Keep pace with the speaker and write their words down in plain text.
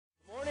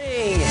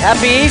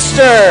Happy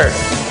Easter!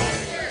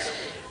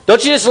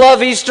 Don't you just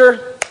love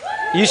Easter?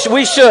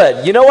 We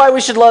should. You know why we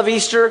should love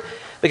Easter?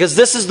 Because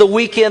this is the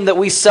weekend that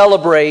we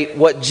celebrate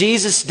what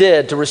Jesus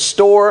did to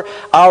restore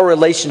our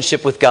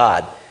relationship with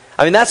God.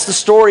 I mean, that's the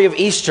story of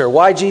Easter.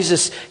 Why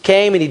Jesus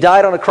came and He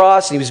died on a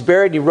cross and He was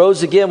buried and He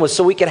rose again was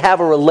so we can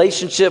have a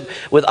relationship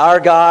with our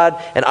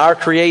God and our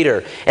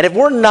Creator. And if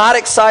we're not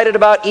excited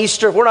about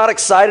Easter, if we're not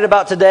excited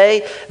about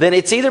today, then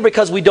it's either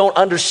because we don't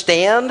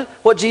understand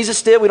what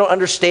Jesus did, we don't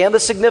understand the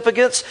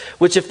significance,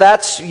 which if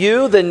that's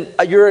you, then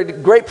you're in a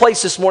great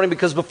place this morning,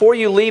 because before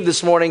you leave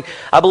this morning,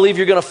 I believe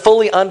you're going to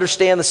fully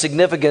understand the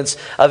significance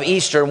of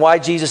Easter and why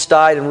Jesus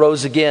died and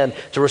rose again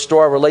to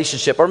restore our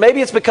relationship. Or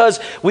maybe it's because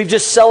we've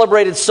just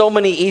celebrated so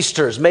many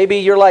Easters. Maybe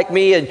you're like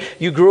me and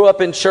you grew up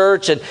in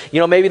church and,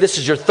 maybe this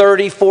is your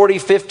 30, 40,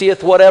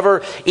 50th,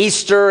 whatever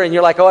Easter, and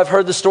you're like, oh, I've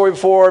heard the story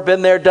before,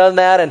 been there, done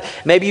that, and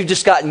maybe you've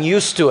just gotten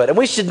used to it. And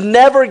we should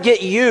never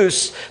get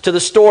used to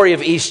the story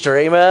of Easter,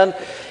 amen?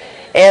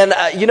 And,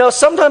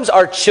 sometimes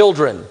our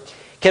children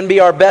can be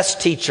our best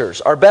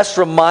teachers, our best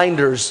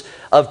reminders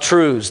of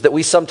truths that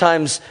we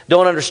sometimes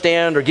don't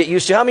understand or get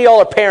used to. How many of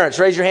y'all are parents?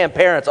 Raise your hand,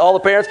 parents. All the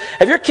parents.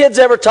 Have your kids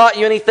ever taught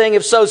you anything?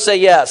 If so, say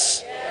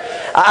yes.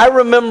 I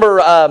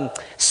remember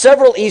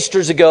several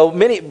Easters ago,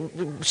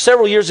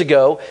 several years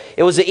ago,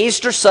 it was an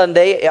Easter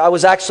Sunday. I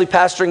was actually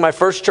pastoring my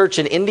first church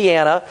in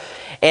Indiana.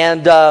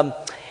 And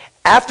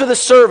after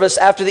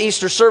the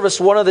Easter service,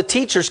 one of the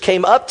teachers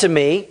came up to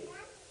me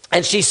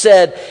and she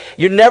said,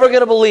 "You're never going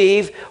to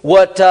believe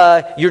what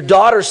your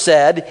daughter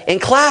said in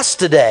class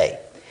today."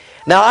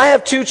 Now, I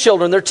have two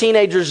children. They're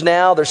teenagers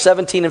now. They're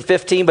 17 and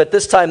 15, but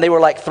this time they were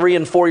like 3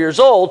 and 4 years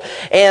old.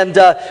 And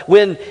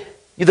when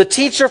the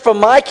teacher from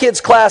my kid's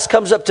class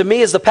comes up to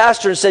me as the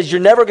pastor and says, "You're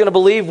never going to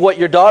believe what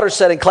your daughter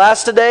said in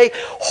class today,"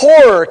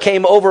 horror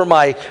came over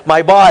my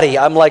body.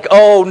 I'm like,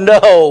 oh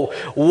no,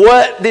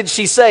 what did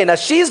she say? Now,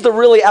 she's the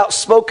really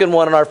outspoken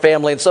one in our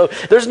family, and so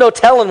there's no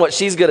telling what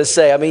she's going to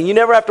say. I mean, you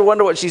never have to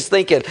wonder what she's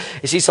thinking.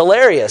 She's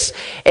hilarious.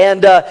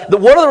 And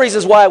one of the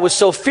reasons why I was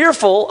so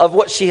fearful of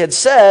what she had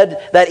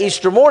said that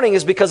Easter morning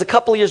is because a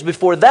couple of years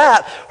before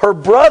that, her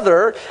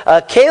brother,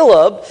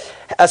 Caleb,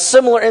 a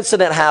similar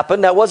incident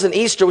happened. That wasn't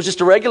Easter, it was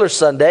just a regular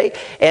Sunday.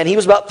 And he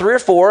was about 3 or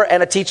 4,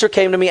 and a teacher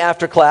came to me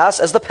after class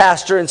as the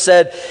pastor and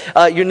said,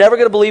 "You're never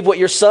going to believe what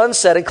your son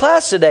said in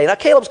class today." Now,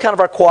 Caleb's kind of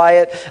our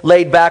quiet,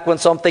 laid back one,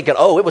 so I'm thinking,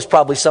 oh, it was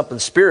probably something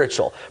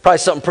spiritual, probably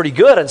something pretty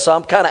good. And so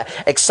I'm kind of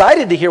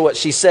excited to hear what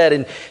she said.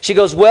 And she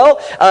goes, "Well,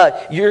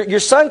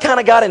 your son kind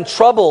of got in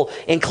trouble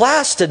in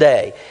class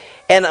today."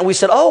 And we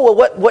said, "Oh,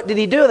 well, what did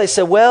he do?" And they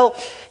said, "Well,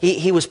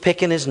 he was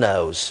picking his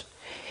nose."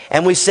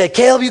 And we said,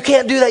 "Caleb, you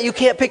can't do that. You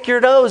can't pick your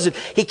nose." And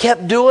he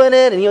kept doing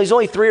it. And he's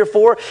only 3 or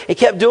 4. He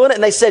kept doing it.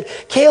 And they said,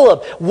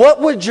 "Caleb,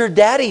 what would your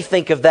daddy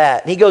think of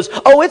that?" And he goes,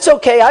 "Oh, it's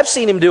okay. I've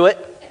seen him do it."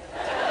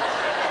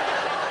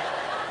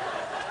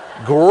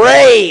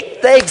 Great.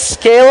 Thanks,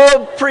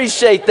 Caleb.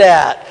 Appreciate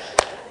that.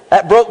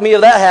 That broke me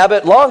of that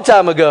habit a long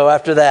time ago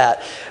after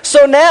that.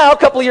 So now, a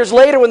couple of years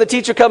later, when the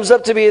teacher comes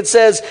up to me and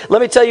says,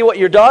 "Let me tell you what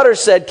your daughter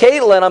said,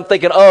 Caitlin," I'm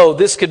thinking, oh,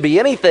 this could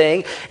be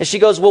anything. And she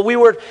goes, "Well, we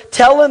were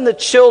telling the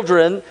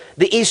children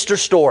the Easter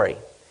story.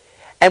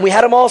 And we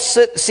had them all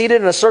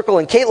seated in a circle,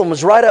 and Caitlin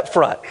was right up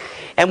front.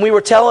 And we were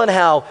telling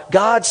how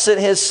God sent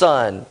His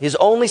Son, His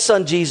only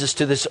Son, Jesus,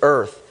 to this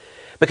earth.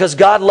 Because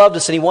God loved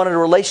us and He wanted a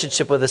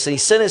relationship with us. And He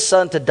sent His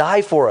Son to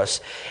die for us.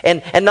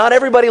 And not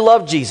everybody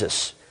loved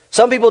Jesus.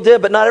 Some people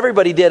did, but not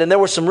everybody did. And there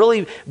were some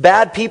really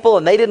bad people,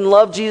 and they didn't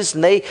love Jesus,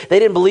 and they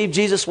didn't believe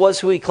Jesus was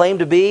who He claimed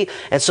to be.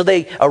 And so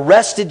they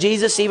arrested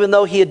Jesus even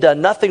though He had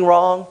done nothing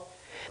wrong.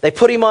 They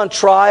put Him on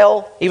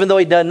trial even though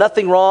He'd done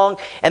nothing wrong.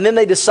 And then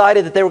they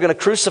decided that they were going to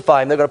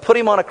crucify Him. They're going to put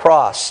Him on a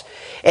cross.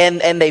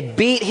 And they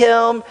beat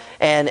Him,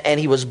 and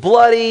He was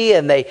bloody,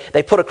 and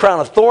they put a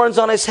crown of thorns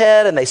on His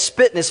head, and they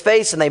spit in His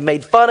face, and they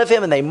made fun of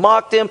Him, and they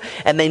mocked Him,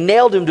 and they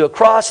nailed Him to a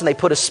cross, and they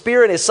put a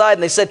spear in His side.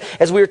 And they said,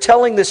 as we were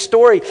telling this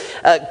story,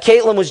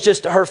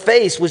 Caitlin her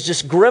face was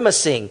just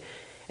grimacing.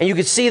 And you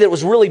could see that it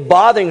was really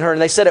bothering her. And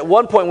they said at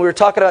one point, when we were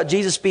talking about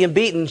Jesus being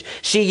beaten,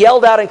 she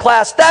yelled out in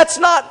class, "That's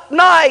not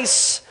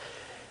nice!"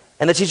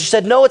 And the teacher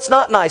said, "No, it's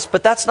not nice,"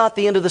 but that's not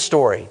the end of the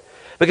story.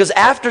 Because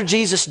after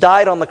Jesus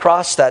died on the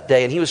cross that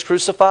day and He was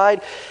crucified,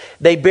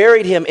 they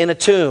buried Him in a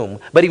tomb.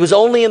 But He was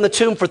only in the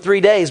tomb for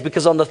 3 days,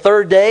 because on the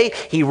 3rd day,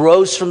 He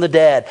rose from the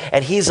dead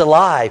and He's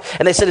alive.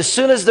 And they said as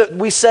soon as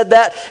we said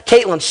that,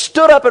 Caitlin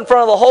stood up in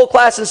front of the whole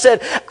class and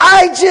said,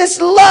 "I just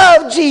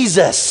love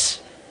Jesus."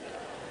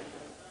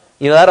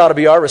 That ought to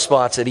be our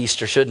response at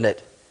Easter, shouldn't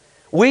it?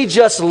 We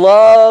just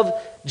love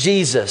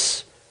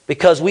Jesus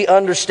because we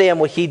understand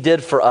what He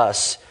did for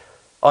us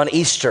on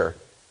Easter.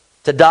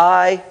 To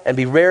die and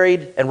be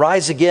buried and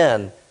rise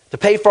again, to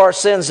pay for our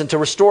sins and to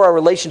restore our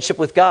relationship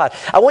with God.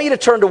 I want you to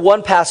turn to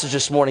one passage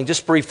this morning,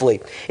 just briefly.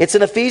 It's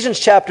in Ephesians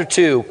chapter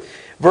 2,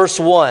 verse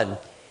 1.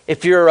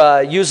 If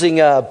you're using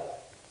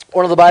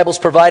one of the Bibles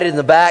provided in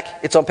the back,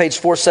 it's on page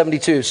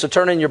 472. So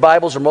turn in your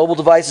Bibles or mobile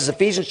devices,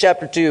 Ephesians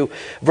chapter 2,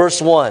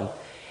 verse 1.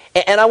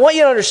 And I want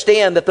you to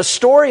understand that the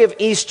story of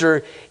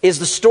Easter is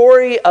the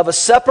story of a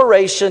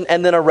separation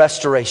and then a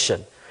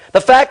restoration.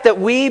 The fact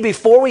that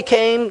before we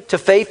came to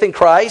faith in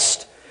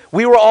Christ,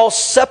 we were all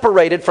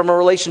separated from a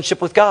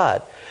relationship with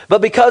God.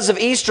 But because of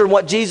Easter and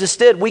what Jesus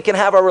did, we can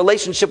have our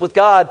relationship with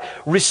God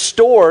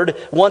restored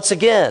once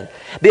again.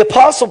 The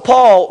Apostle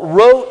Paul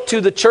wrote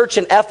to the church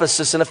in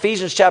Ephesus in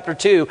Ephesians chapter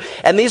 2,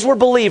 and these were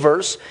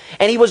believers,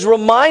 and he was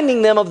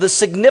reminding them of the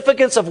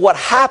significance of what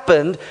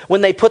happened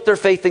when they put their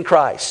faith in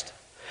Christ.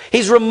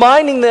 He's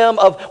reminding them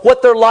of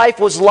what their life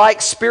was like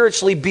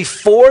spiritually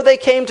before they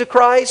came to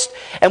Christ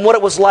and what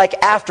it was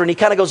like after. And he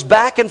kind of goes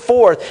back and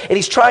forth, and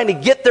he's trying to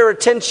get their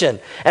attention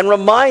and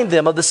remind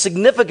them of the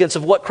significance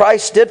of what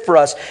Christ did for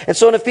us. And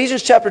so in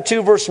Ephesians chapter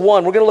 2, verse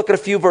 1, we're going to look at a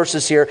few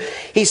verses here.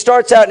 He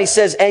starts out and he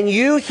says, "And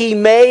you he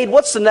made,"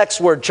 what's the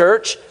next word,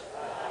 church?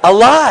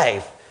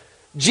 Alive.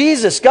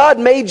 Jesus, God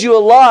made you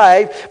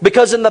alive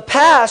because in the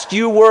past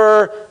you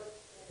were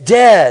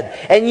dead.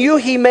 And you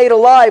he made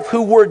alive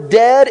who were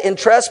dead in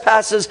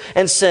trespasses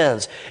and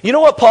sins. You know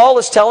what Paul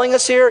is telling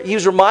us here?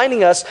 He's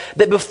reminding us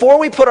that before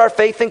we put our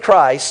faith in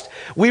Christ,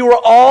 we were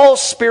all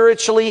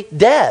spiritually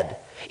dead.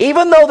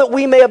 Even though that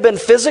we may have been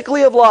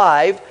physically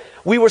alive,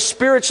 we were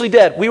spiritually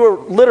dead. We were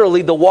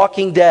literally the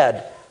walking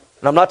dead.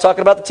 And I'm not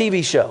talking about the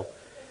TV show.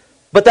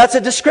 But that's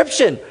a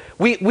description.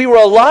 We were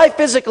alive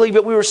physically,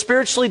 but we were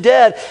spiritually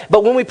dead.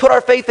 But when we put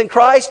our faith in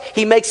Christ,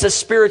 He makes us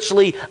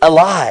spiritually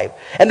alive.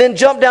 And then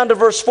jump down to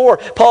verse 4.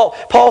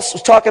 Paul's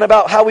talking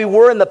about how we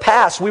were in the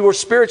past. We were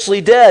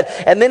spiritually dead.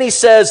 And then he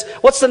says,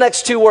 what's the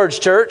next two words,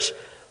 church?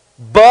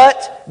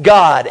 But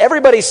God.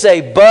 Everybody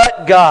say,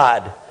 but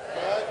God. But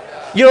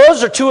God. You know,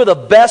 those are two of the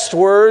best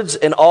words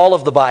in all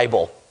of the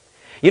Bible.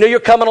 You know,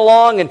 you're coming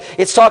along and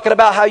it's talking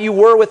about how you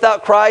were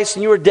without Christ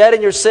and you were dead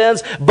in your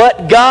sins,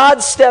 but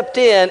God stepped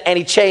in and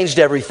He changed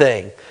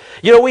everything.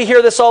 You know, we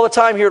hear this all the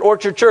time here at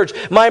Orchard Church.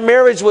 My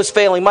marriage was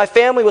failing. My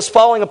family was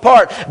falling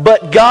apart,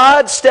 but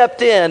God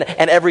stepped in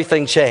and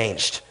everything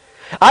changed.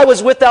 I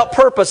was without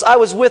purpose. I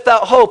was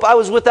without hope. I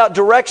was without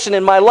direction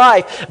in my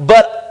life,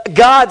 but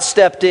God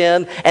stepped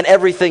in and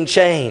everything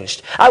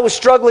changed. I was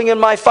struggling in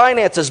my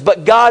finances,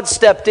 but God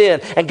stepped in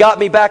and got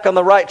me back on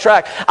the right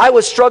track. I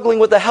was struggling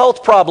with a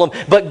health problem,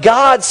 but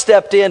God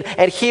stepped in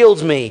and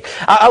healed me.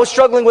 I was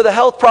struggling with a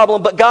health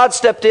problem, but God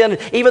stepped in.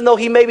 Even though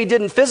He maybe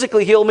didn't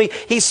physically heal me,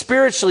 He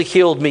spiritually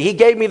healed me. He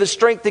gave me the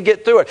strength to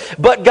get through it.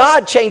 But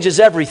God changes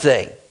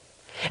everything.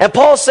 And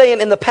Paul's saying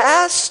in the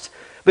past,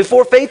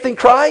 before faith in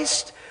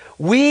Christ,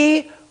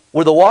 we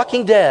were the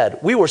walking dead.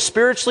 We were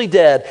spiritually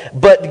dead.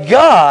 But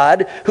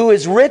God, who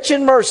is rich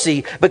in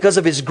mercy because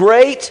of His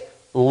great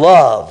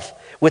love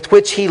with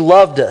which He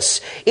loved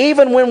us,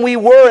 even when we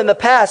were in the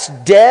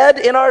past dead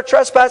in our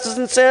trespasses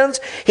and sins,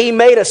 He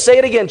made us, say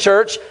it again,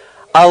 church,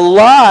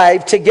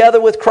 alive together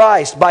with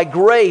Christ. By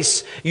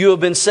grace you have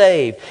been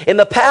saved. In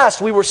the past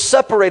we were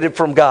separated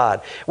from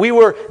God. We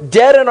were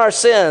dead in our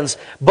sins,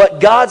 but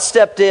God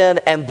stepped in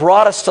and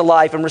brought us to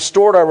life and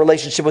restored our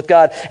relationship with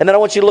God. And then I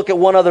want you to look at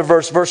one other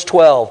verse, verse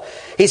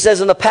 12. He says,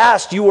 in the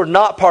past you were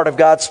not part of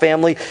God's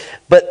family,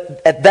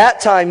 but at that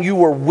time you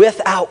were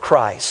without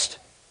Christ.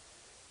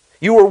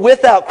 You were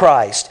without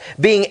Christ,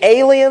 being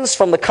aliens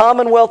from the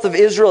commonwealth of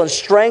Israel and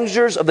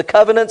strangers of the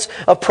covenants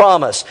of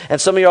promise. And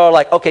some of you are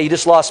like, okay, you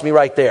just lost me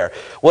right there.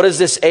 What is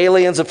this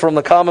aliens from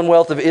the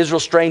commonwealth of Israel,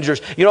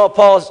 strangers? You know what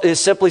Paul is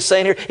simply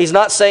saying here? He's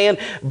not saying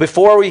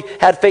before we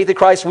had faith in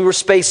Christ we were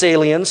space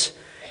aliens.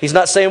 He's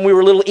not saying we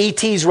were little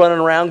ETs running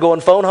around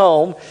going phone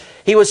home.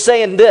 He was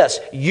saying this,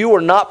 you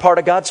were not part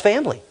of God's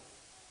family.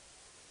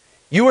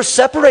 You were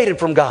separated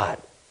from God.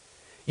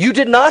 You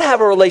did not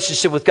have a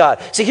relationship with God.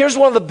 See, here's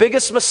one of the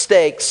biggest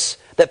mistakes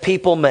that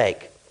people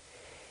make.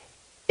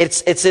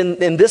 It's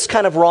in this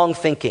kind of wrong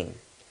thinking.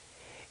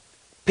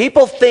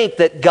 People think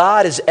that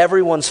God is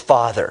everyone's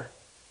father.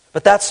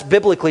 But that's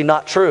biblically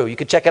not true. You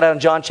can check it out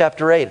in John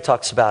chapter 8. It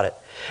talks about it.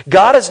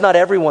 God is not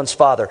everyone's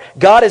father.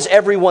 God is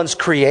everyone's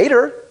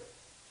creator.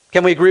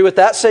 Can we agree with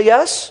that? Say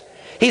yes.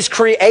 He's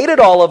created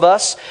all of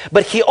us,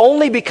 but He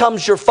only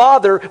becomes your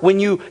father when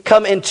you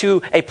come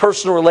into a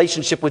personal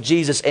relationship with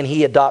Jesus and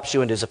He adopts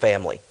you into His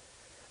family.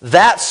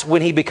 That's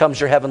when He becomes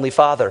your heavenly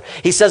Father.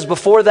 He says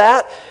before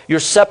that,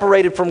 you're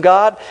separated from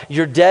God,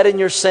 you're dead in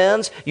your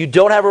sins, you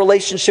don't have a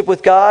relationship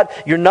with God,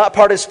 you're not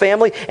part of His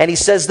family, and He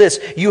says this,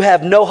 you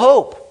have no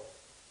hope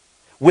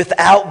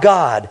without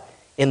God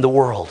in the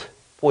world.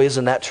 Boy,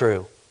 isn't that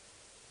true?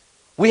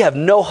 We have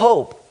no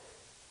hope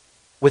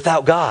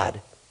without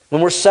God. When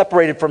we're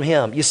separated from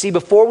Him. You see,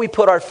 before we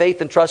put our faith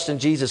and trust in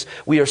Jesus,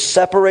 we are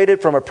separated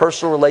from a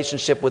personal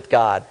relationship with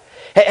God.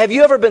 Have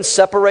you ever been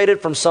separated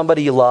from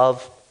somebody you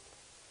love?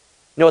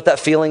 You know what that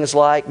feeling is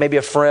like? Maybe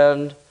a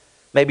friend,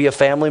 maybe a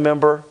family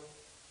member,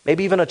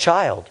 maybe even a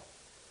child.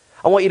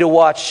 I want you to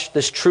watch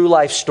this true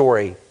life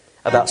story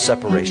about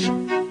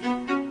separation.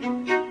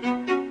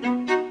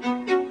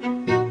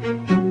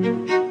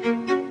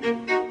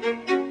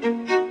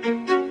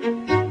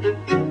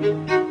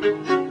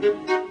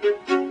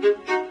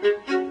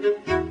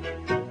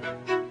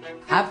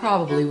 I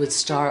probably would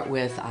start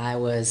with I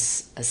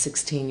was a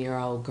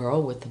 16-year-old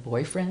girl with a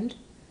boyfriend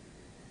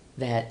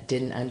that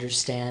didn't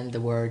understand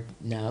the word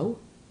no.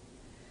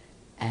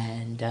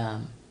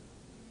 And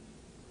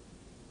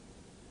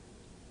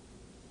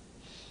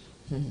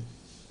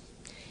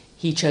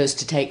he chose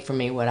to take from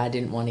me what I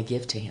didn't want to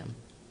give to him.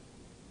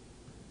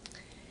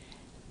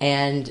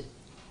 And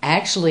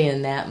actually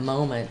in that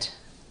moment,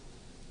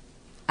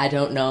 I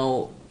don't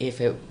know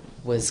if it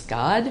was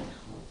God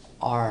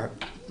or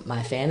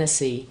my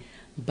fantasy,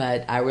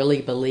 but I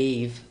really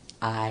believe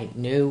I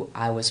knew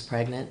I was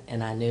pregnant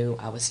and I knew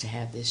I was to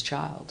have this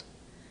child.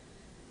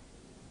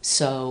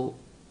 So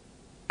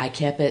I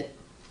kept it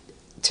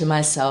to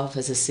myself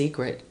as a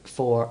secret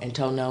and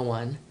told no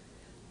one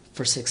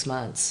for 6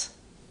 months.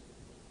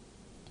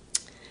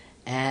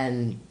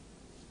 And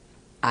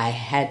I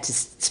had to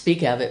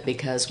speak of it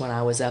because when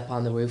I was up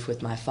on the roof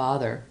with my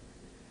father,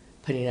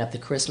 putting up the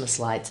Christmas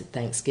lights at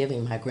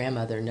Thanksgiving, my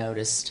grandmother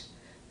noticed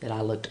that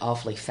I looked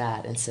awfully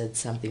fat and said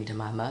something to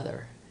my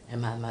mother.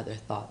 And my mother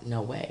thought,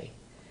 no way.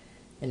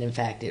 And in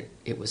fact,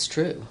 it was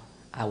true.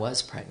 I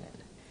was pregnant.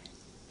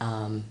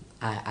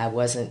 I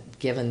wasn't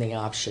given the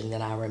option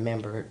that I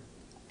remember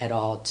at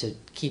all to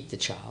keep the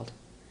child.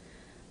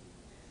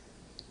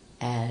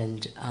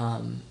 And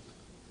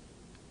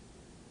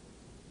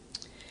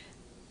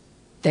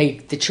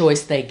the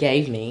choice they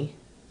gave me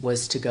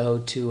was to go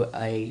to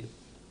a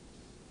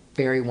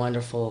very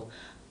wonderful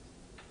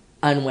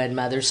unwed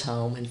mother's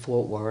home in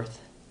Fort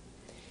Worth.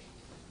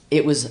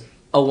 It was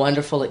a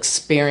wonderful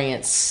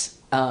experience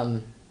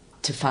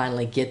to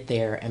finally get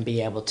there and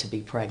be able to be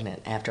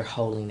pregnant after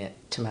holding it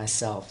to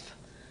myself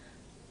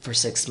for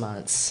 6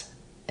 months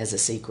as a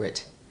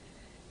secret,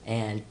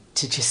 and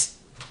to just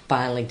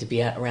finally to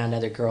be around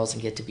other girls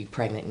and get to be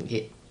pregnant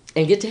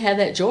and get to have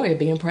that joy of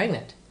being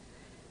pregnant.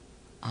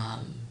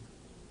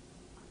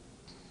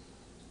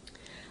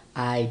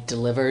 I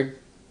delivered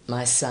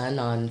my son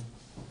on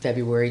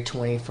February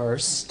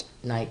 21st,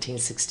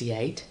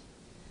 1968.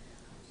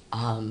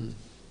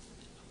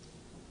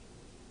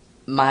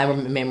 My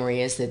memory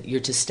is that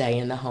you're to stay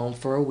in the home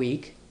for a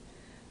week,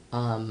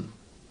 in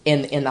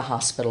the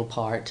hospital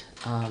part,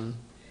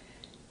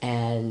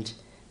 and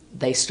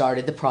they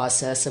started the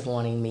process of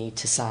wanting me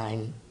to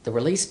sign the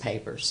release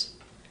papers.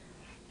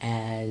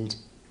 And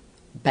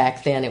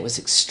back then it was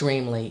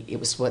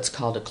what's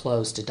called a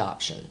closed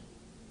adoption.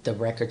 The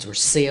records were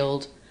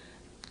sealed.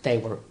 They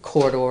were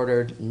court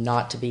ordered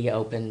not to be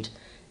opened,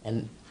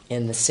 and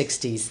in the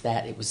 60s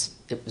that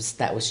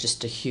was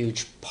just a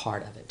huge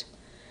part of it.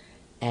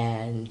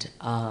 And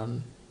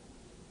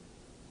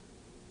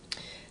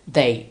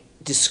they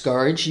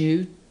discourage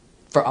you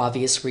for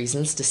obvious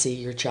reasons to see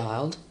your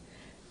child,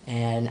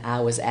 and I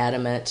was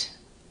adamant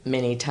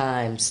many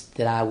times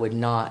that I would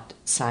not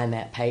sign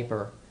that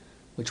paper,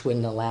 which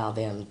wouldn't allow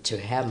them to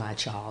have my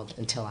child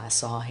until I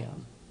saw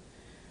him.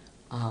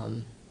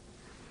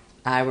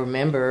 I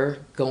remember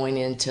going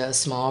into a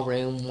small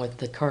room with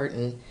the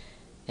curtain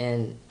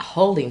and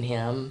holding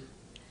him,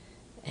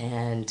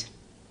 and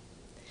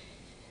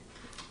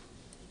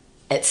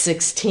at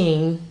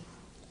 16,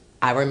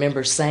 I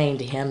remember saying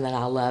to him that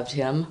I loved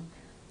him,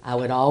 I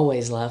would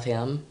always love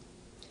him,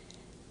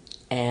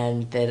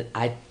 and that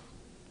I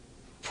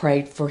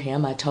prayed for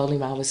him. I told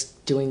him I was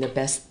doing the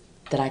best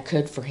that I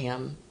could for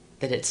him,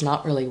 that it's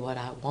not really what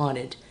I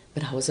wanted,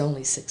 but I was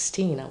only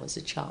 16, I was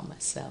a child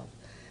myself.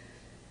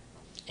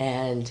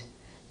 And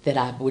that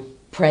I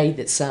would pray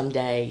that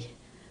someday,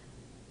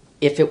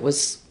 if it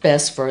was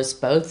best for us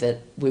both,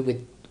 that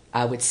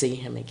I would see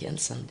him again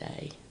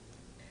someday.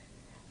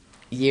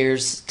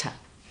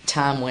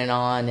 Time went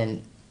on,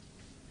 and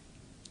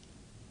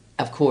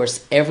of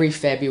course, every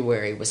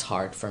February was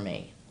hard for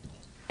me.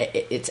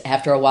 It's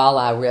after a while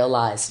I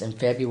realized in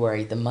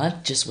February the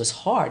month just was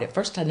hard. At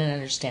first I didn't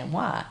understand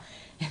why,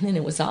 and then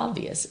it was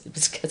obvious. It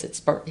was because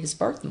it's his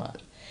birth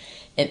month.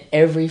 And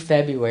every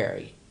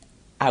February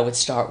I would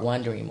start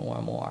wondering more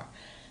and more.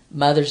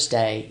 Mother's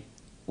Day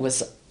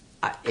was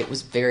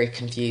very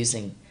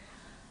confusing.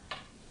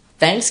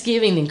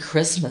 Thanksgiving and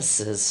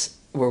Christmases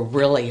were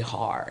really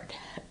hard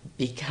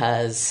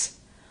because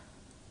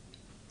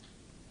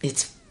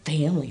it's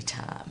family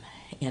time,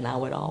 and I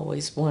would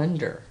always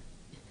wonder,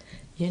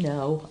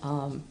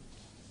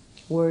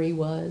 where he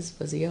was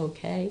he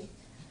okay?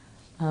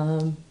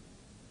 Did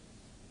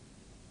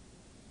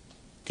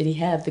he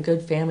have the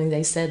good family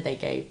they said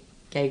they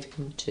gave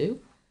him to?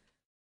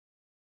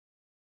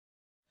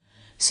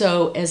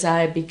 So as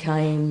I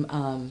became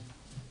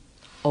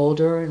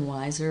older and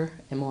wiser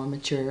and more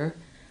mature,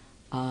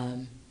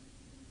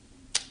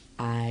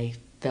 I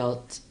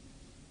felt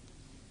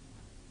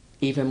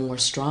even more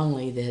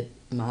strongly that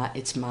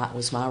it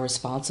was my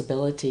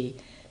responsibility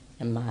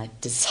and my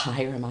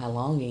desire and my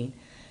longing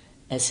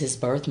as his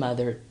birth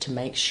mother to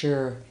make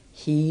sure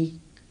he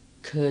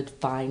could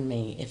find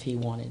me if he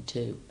wanted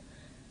to,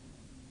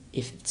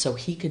 so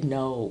he could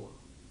know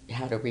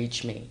how to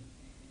reach me.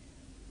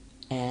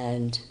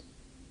 And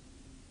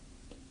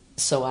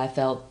so I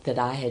felt that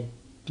I had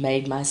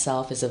made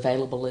myself as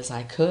available as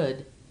I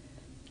could,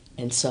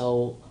 and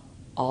so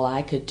all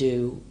I could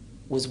do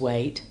was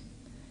wait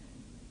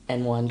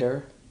and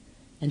wonder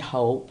and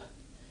hope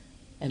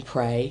and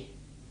pray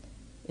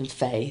in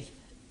faith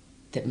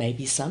that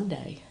maybe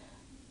someday.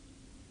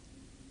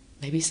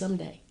 It's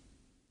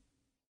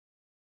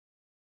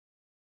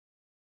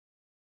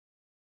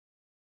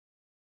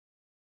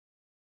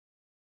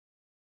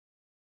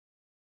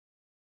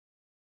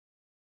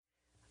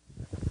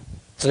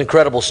an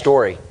incredible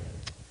story.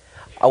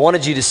 I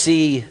wanted you to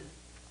see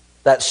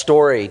that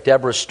story,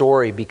 Deborah's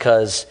story,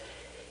 because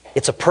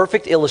it's a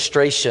perfect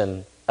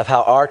illustration of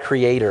how our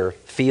Creator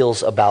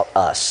feels about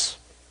us.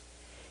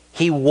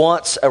 He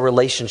wants a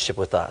relationship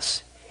with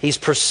us. He's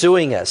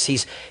pursuing us.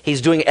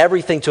 He's doing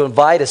everything to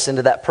invite us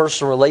into that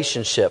personal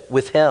relationship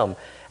with Him.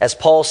 As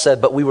Paul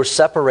said, but we were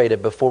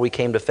separated before we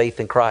came to faith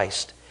in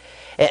Christ.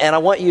 And I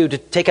want you to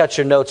take out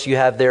your notes you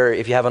have there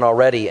if you haven't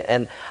already.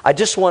 And I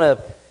just want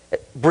to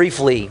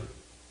briefly,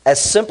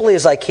 as simply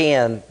as I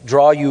can,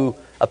 draw you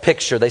a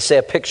picture. They say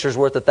a picture's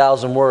worth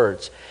 1,000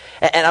 words.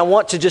 And I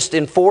want to just,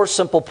 in 4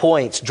 simple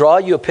points, draw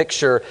you a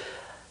picture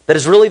that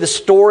is really the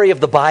story of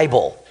the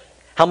Bible.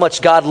 How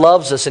much God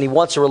loves us and He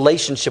wants a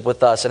relationship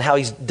with us and how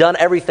He's done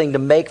everything to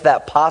make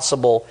that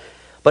possible.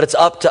 But it's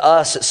up to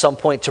us at some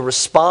point to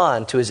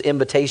respond to His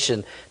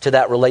invitation to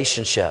that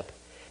relationship.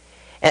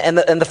 And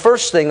the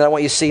first thing that I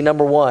want you to see,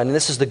 number one, and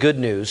this is the good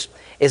news,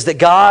 is that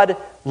God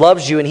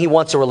loves you and He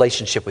wants a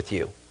relationship with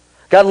you.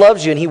 God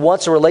loves you and He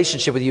wants a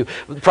relationship with you.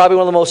 Probably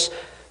one of the most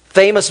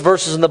famous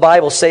verses in the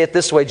Bible say it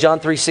this way, John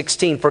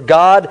 3:16. For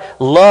God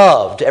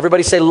loved,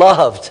 everybody say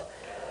loved.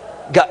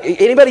 God,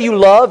 anybody you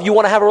love, you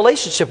want to have a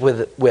relationship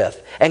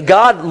with. And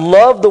God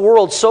loved the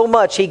world so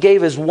much, He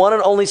gave His one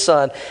and only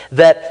Son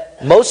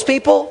that most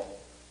people,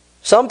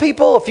 some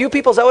people, a few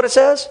people, is that what it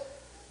says?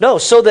 No,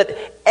 so that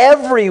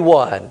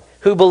everyone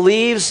who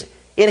believes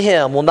in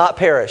Him will not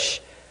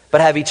perish,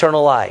 but have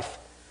eternal life.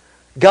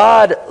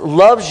 God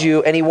loves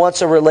you and He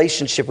wants a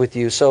relationship with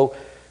you. So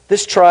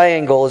this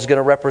triangle is going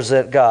to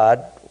represent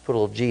God. Put a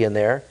little G in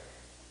there.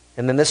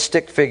 And then this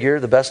stick figure,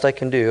 the best I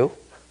can do,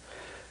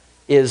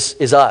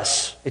 is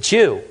us. It's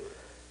you.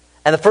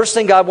 And the first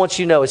thing God wants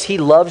you to know is He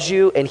loves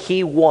you and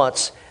He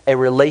wants a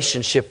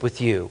relationship with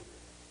you.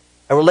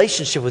 A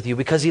relationship with you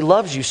because He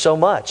loves you so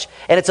much.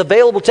 And it's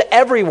available to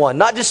everyone,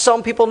 not just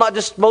some people, not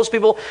just most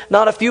people,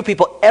 not a few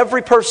people,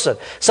 every person.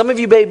 Some of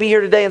you may be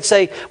here today and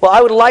say, well, I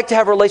would like to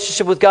have a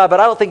relationship with God, but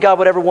I don't think God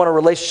would ever want a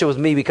relationship with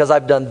me because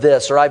I've done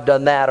this or I've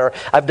done that or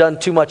I've done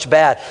too much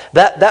bad.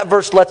 That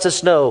verse lets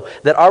us know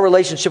that our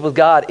relationship with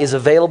God is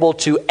available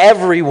to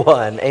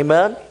everyone.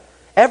 Amen?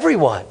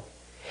 Everyone.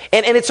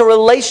 And it's a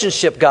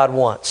relationship God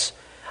wants.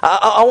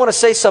 I want to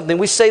say something.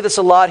 We say this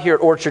a lot here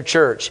at Orchard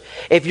Church.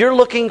 If you're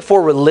looking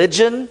for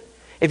religion,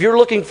 if you're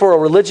looking for a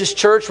religious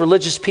church,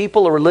 religious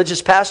people, a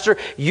religious pastor,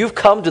 you've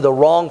come to the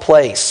wrong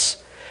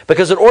place.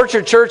 Because at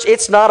Orchard Church,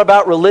 it's not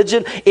about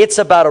religion. It's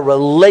about a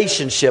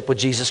relationship with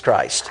Jesus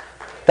Christ.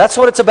 That's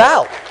what it's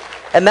about.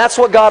 And that's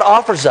what God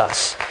offers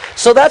us.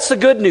 So that's the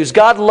good news.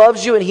 God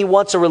loves you and He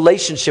wants a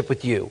relationship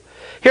with you.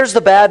 Here's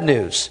the bad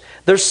news.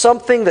 There's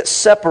something that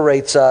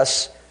separates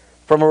us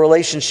from a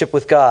relationship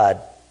with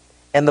God.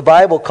 And the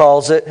Bible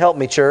calls it, help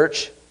me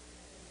church,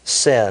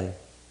 sin.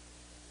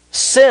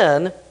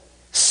 Sin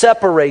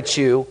separates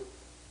you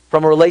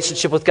from a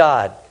relationship with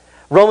God.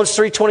 Romans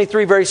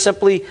 3:23 very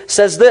simply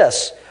says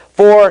this,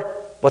 for,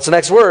 what's the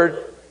next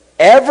word?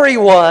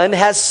 Everyone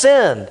has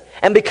sinned.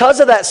 And because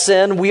of that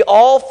sin, we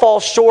all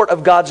fall short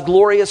of God's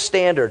glorious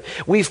standard.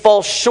 We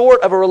fall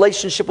short of a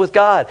relationship with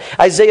God.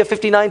 Isaiah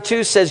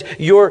 59:2 says,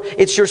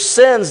 it's your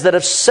sins that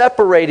have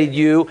separated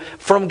you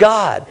from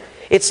God.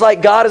 It's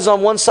like God is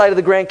on one side of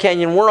the Grand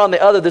Canyon, we're on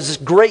the other. There's this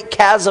great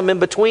chasm in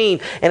between,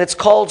 and it's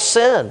called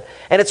sin.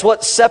 And it's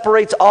what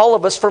separates all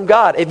of us from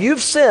God. If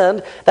you've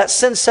sinned, that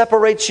sin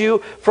separates you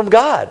from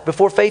God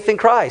before faith in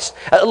Christ.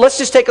 Let's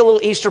just take a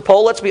little Easter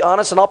poll. Let's be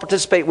honest, and I'll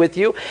participate with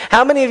you.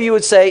 How many of you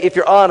would say, if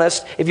you're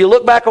honest, if you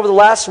look back over the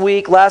last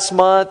week, last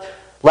month,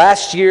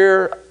 last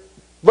year,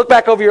 look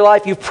back over your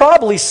life, you've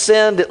probably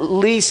sinned at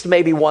least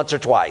maybe once or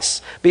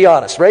twice. Be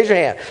honest. Raise your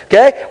hand.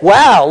 Okay?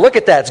 Wow, look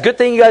at that. It's a good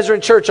thing you guys are in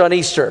church on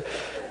Easter.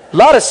 A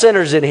lot of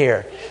sinners in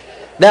here.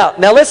 Now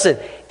listen,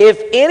 if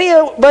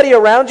anybody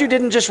around you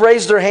didn't just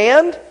raise their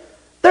hand,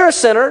 they're a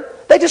sinner.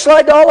 They just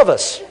lied to all of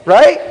us,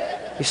 right?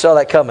 You saw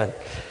that coming.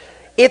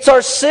 It's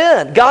our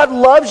sin. God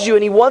loves you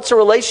and He wants a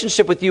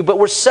relationship with you, but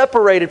we're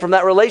separated from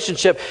that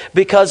relationship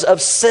because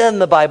of sin,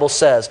 the Bible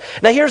says.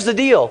 Now here's the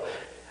deal.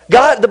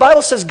 The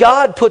Bible says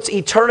God puts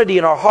eternity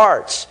in our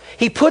hearts.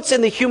 He puts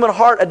in the human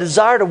heart a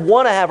desire to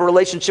want to have a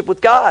relationship with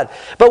God.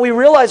 But we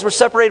realize we're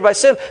separated by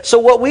sin. So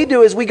what we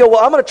do is we go, well,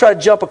 I'm going to try to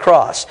jump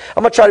across.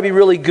 I'm going to try to be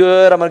really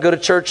good. I'm going to go to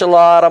church a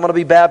lot. I'm going to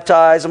be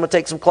baptized. I'm going to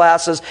take some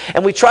classes.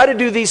 And we try to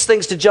do these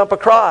things to jump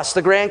across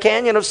the Grand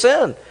Canyon of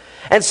sin.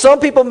 And some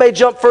people may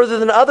jump further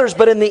than others,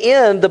 but in the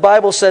end, the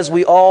Bible says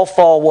we all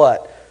fall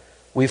what?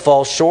 We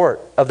fall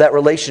short of that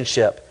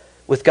relationship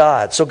with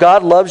God. So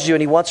God loves you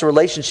and He wants a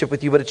relationship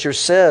with you, but it's your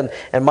sin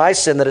and my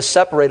sin that has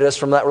separated us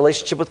from that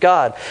relationship with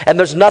God. And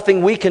there's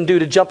nothing we can do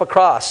to jump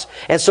across.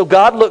 And so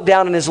God looked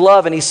down in His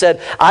love and He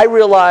said, I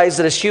realize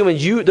that as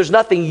humans, there's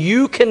nothing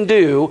you can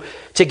do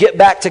to get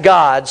back to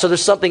God, so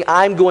there's something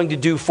I'm going to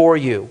do for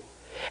you.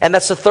 And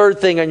that's the third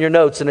thing on your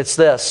notes, and it's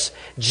this.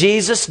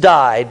 Jesus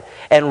died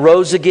and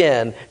rose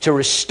again to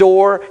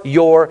restore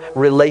your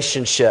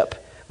relationship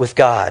with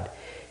God.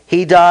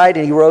 He died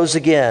and He rose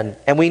again.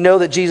 And we know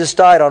that Jesus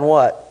died on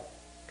what?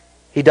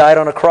 He died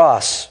on a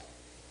cross.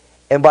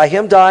 And by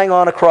Him dying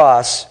on a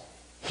cross,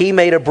 He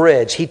made a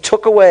bridge. He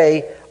took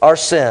away our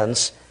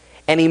sins,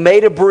 and He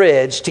made a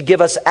bridge to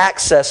give us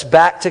access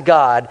back to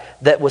God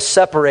that was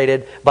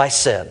separated by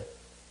sin.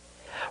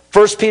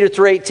 1 Peter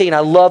 3:18, I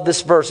love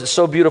this verse. It's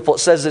so beautiful.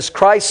 It says this,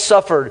 Christ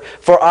suffered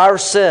for our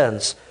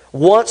sins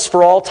once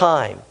for all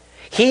time.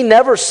 He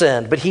never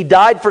sinned, but He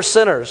died for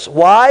sinners.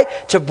 Why?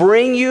 To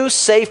bring you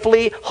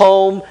safely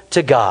home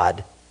to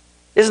God.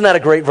 Isn't that a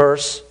great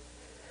verse?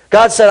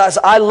 God said,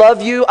 I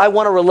love you. I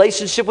want a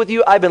relationship with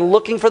you. I've been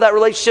looking for that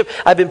relationship.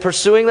 I've been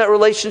pursuing that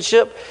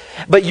relationship.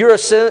 But your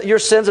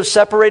sins have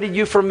separated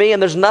you from me, and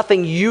there's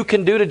nothing you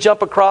can do to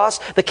jump across.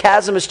 The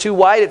chasm is too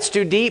wide. It's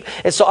too deep.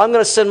 And so I'm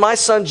going to send my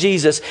Son,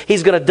 Jesus.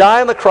 He's going to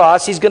die on the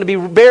cross. He's going to be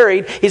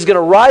buried. He's going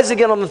to rise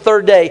again on the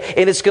third day,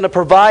 and it's going to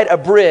provide a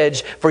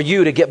bridge for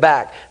you to get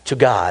back to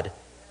God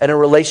and a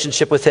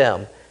relationship with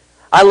Him.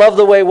 I love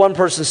the way one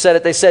person said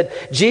it. They said,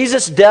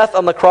 Jesus' death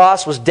on the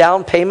cross was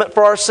down payment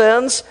for our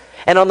sins.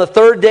 And on the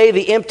third day,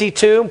 the empty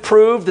tomb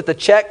proved that the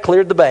check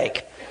cleared the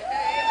bank.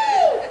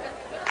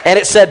 And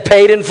it said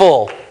paid in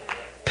full.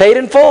 Paid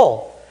in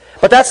full.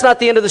 But that's not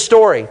the end of the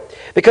story.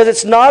 Because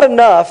it's not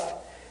enough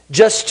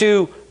just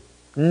to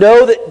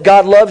know that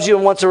God loves you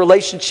and wants a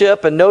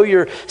relationship and know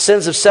your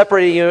sins have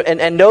separated you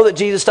and know that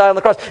Jesus died on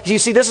the cross. You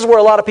see, this is where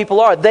a lot of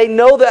people are. They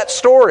know that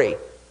story.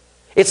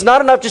 It's not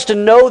enough just to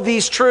know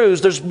these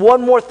truths. There's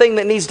one more thing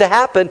that needs to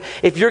happen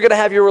if you're going to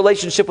have your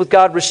relationship with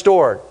God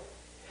restored.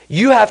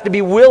 You have to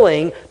be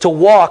willing to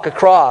walk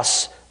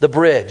across the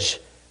bridge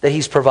that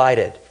He's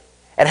provided.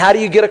 And how do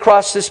you get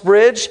across this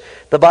bridge?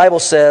 The Bible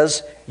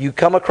says you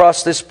come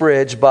across this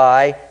bridge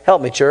by,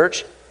 help me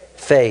church,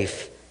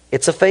 faith.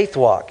 It's a faith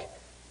walk.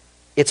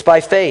 It's by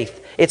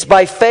faith. It's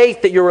by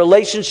faith that your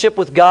relationship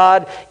with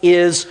God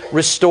is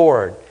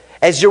restored.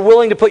 As you're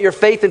willing to put your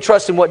faith and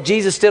trust in what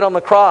Jesus did on the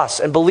cross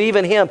and believe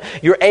in Him,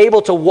 you're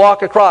able to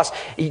walk across.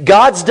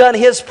 God's done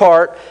His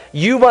part.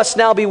 You must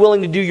now be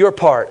willing to do your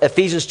part.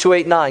 Ephesians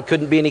 2:8-9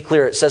 couldn't be any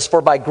clearer. It says,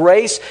 for by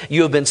grace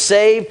you have been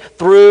saved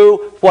through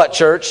what,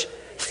 church?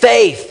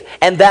 Faith.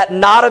 And that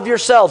not of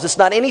yourselves. It's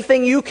not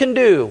anything you can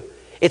do.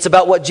 It's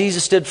about what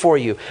Jesus did for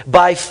you.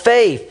 By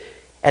faith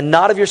and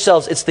not of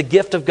yourselves. It's the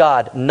gift of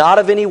God, not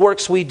of any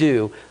works we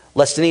do,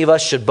 lest any of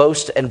us should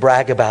boast and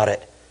brag about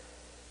it.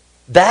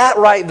 That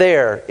right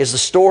there is the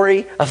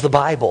story of the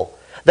Bible.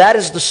 That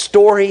is the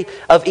story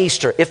of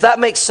Easter. If that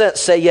makes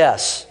sense, say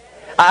yes.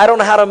 I don't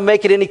know how to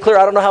make it any clearer.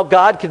 I don't know how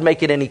God could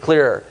make it any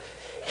clearer.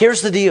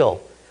 Here's the deal.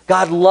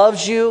 God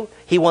loves you.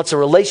 He wants a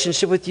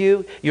relationship with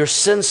you. Your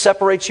sin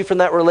separates you from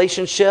that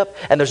relationship,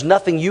 and there's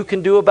nothing you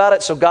can do about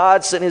it. So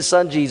God sent His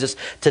Son Jesus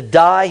to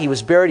die. He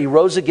was buried. He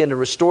rose again to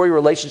restore your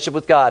relationship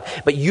with God.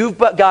 But you've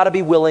got to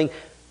be willing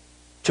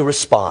to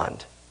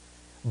respond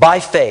by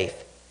faith,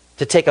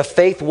 to take a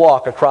faith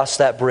walk across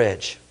that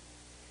bridge.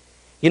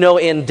 You know,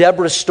 in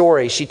Deborah's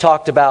story, she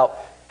talked about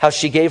how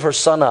she gave her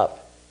son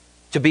up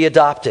to be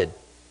adopted.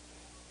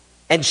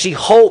 And she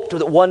hoped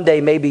that one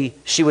day maybe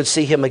she would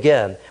see him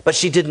again. But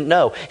she didn't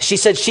know. She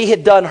said she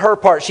had done her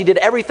part. She did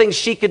everything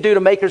she could do to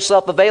make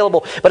herself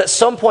available. But at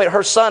some point,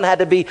 her son had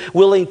to be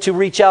willing to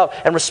reach out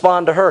and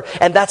respond to her.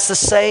 And that's the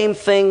same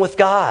thing with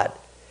God.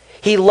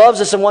 He loves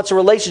us and wants a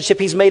relationship.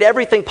 He's made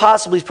everything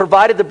possible. He's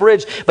provided the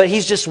bridge, but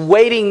He's just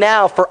waiting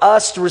now for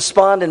us to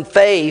respond in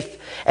faith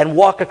and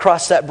walk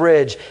across that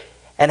bridge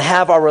and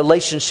have our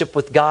relationship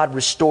with God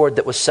restored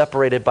that was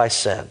separated by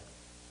sin.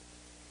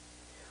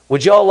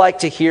 Would you all like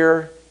to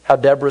hear how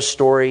Deborah's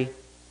story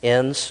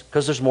ends?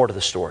 Because there's more to the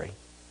story.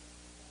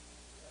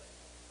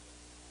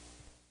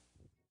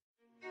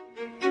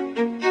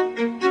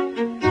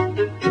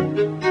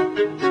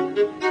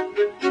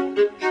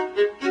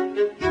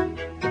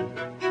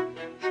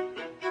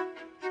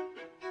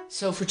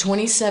 So for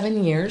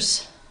 27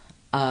 years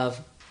of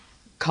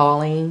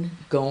calling,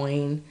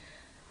 going,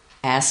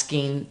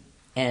 asking,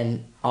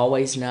 and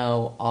always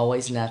no,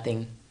 always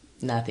nothing,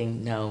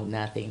 nothing, no,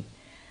 nothing.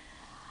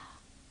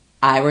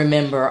 I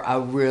remember a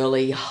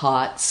really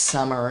hot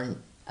summer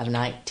of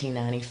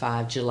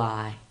 1995,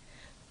 July,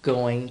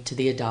 going to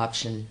the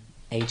adoption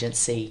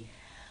agency.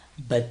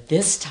 But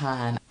this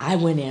time I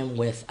went in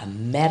with a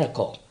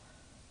medical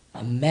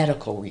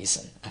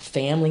reason, a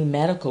family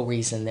medical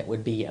reason that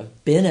would be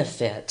of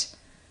benefit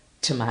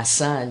to my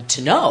son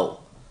to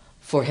know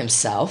for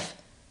himself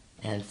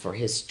and for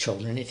his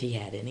children if he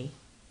had any.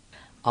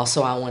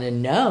 Also, I want to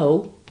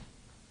know,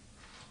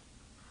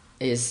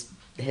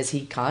 has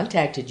he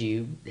contacted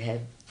you?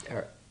 Have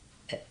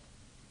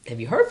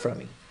you heard from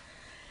him?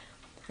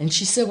 And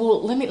she said,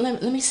 well, let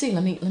me see.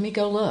 Let me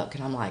go look.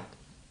 And I'm like,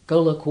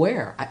 go look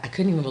where? I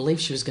couldn't even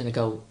believe she was going to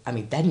go. I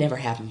mean, that never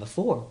happened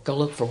before. Go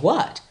look for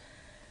what?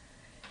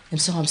 And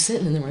so I'm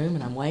sitting in the room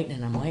and I'm waiting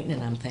and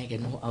I'm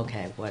thinking, well,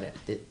 okay,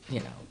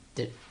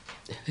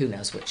 who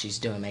knows what she's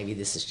doing? Maybe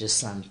this is just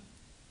some,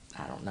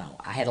 I don't know.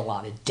 I had a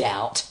lot of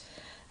doubt.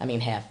 I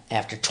mean,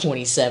 after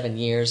 27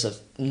 years of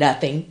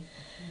nothing.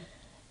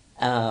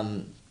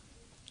 And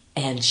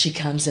she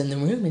comes in the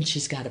room and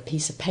she's got a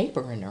piece of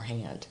paper in her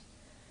hand.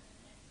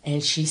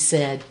 And she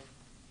said,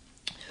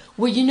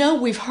 well,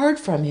 we've heard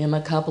from him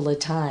a couple of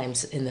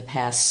times in the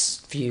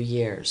past few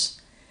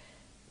years.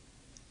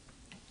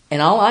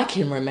 And all I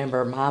can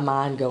remember my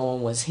mind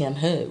going was, him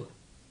who?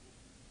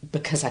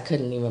 Because I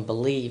couldn't even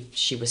believe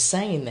she was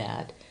saying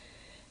that.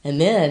 And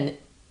then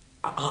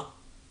all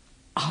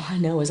I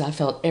know is I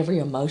felt every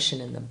emotion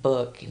in the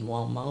book in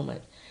one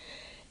moment.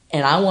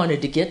 And I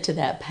wanted to get to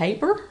that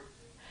paper,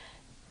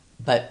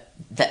 but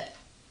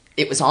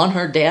it was on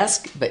her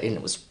desk, and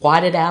it was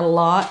whited out a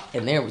lot,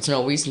 and there was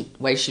no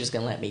way she was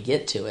going to let me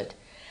get to it.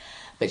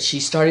 But she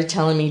started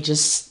telling me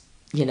just,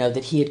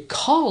 that he had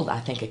called, I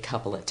think, a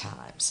couple of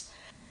times.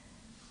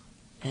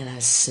 And I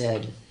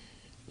said,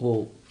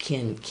 well,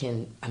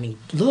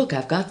 look,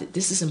 I've got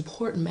this is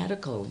important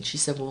medical. And she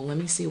said, well, let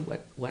me see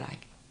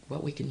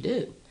what we can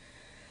do.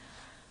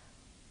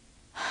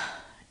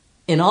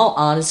 In all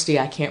honesty,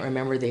 I can't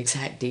remember the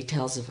exact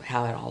details of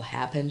how it all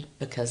happened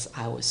because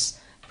I was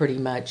pretty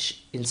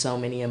much in so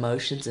many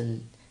emotions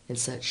and in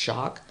such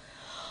shock.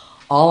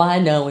 All I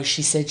know is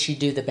she said she'd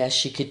do the best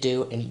she could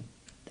do, and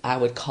I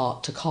would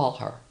call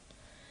her.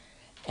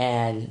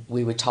 And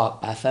we would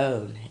talk by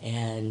phone.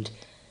 And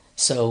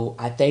so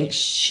I think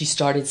she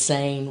started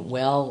saying,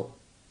 well,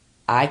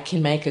 I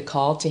can make a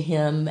call to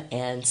him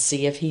and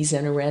see if he's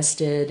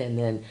interested, and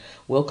then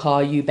we'll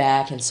call you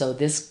back. And so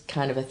this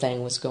kind of a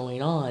thing was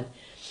going on.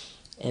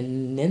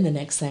 And then the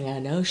next thing I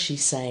know,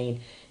 she's saying,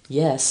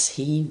 yes,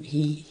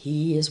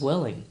 he is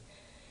willing.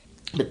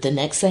 But the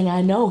next thing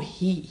I know,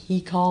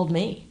 he called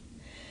me.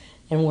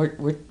 And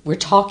we're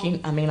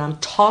talking, I'm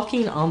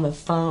talking on the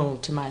phone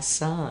to my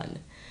son.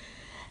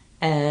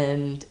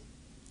 And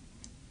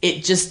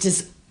it just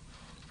is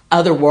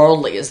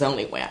otherworldly is the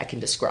only way I can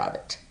describe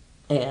it.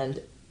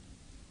 And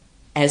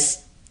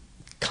as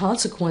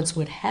consequence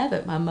would have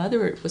it, my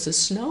mother was a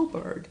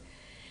snowbird.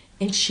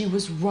 And she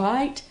was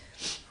right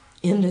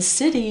in the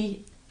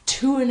city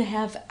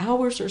 2.5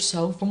 hours or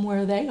so from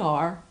where they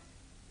are.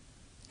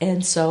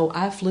 And so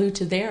I flew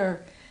to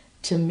there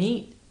to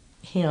meet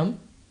him.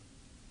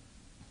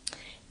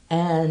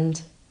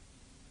 And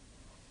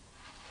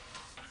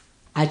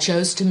I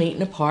chose to meet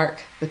in a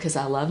park because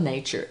I love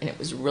nature, and it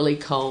was really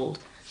cold.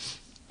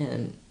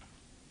 And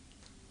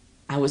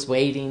I was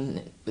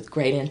waiting with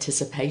great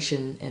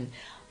anticipation, and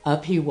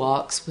up he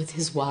walks with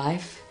his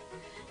wife,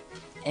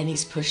 and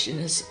he's pushing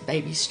his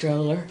baby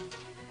stroller,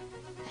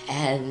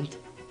 and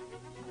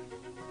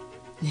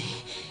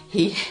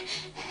he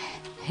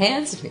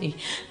hands me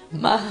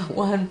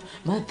my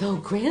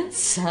adult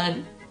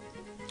grandson,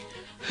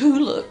 who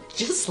looked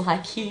just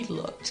like he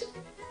looked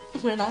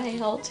when I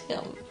held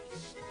him.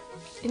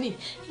 And he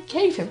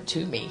gave him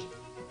to me.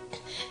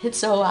 And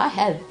so I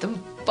had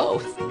them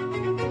both.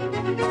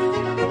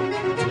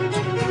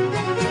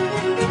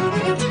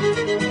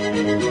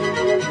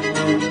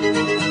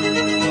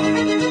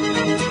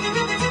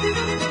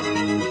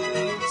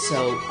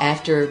 So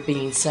after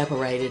being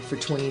separated for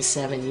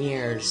 27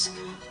 years,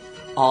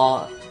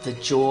 all the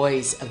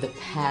joys of the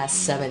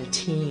past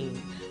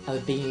 17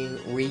 of being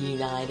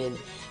reunited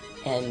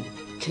and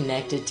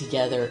connected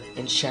together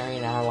and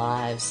sharing our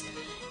lives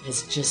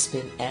has just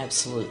been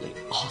absolutely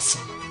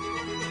awesome.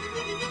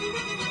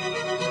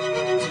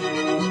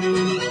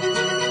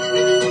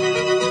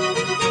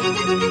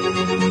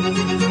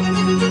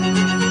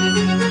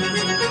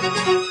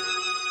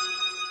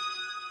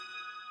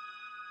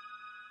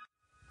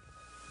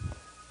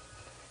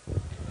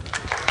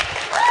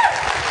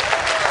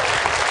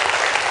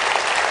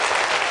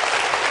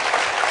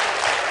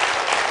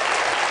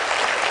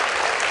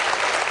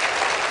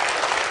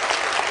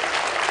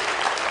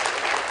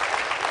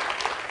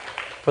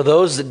 For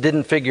those that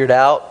didn't figure it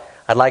out,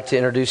 I'd like to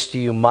introduce to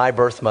you my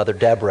birth mother,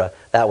 Deborah.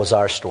 That was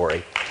our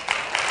story.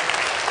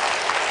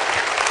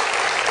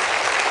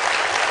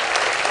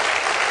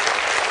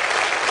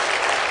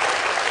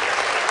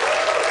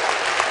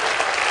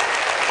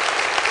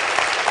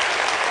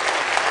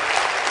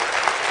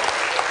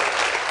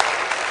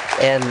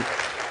 And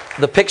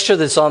the picture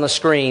that's on the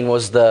screen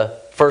was the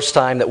first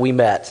time that we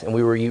met, and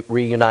we were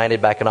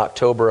reunited back in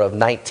October of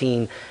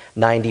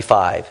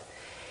 1995.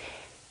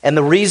 And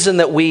the reason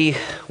that we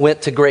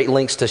went to great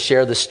lengths to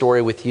share this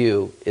story with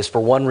you is for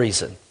one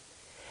reason.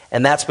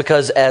 And that's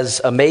because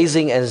as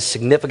amazing and as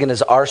significant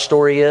as our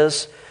story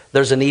is,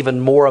 there's an even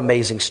more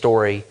amazing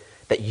story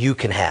that you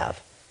can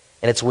have.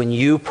 And it's when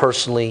you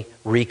personally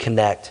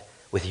reconnect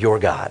with your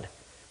God,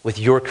 with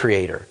your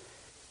Creator,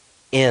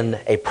 in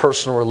a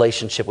personal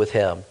relationship with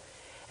Him.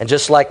 And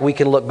just like we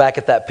can look back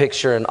at that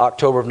picture in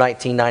October of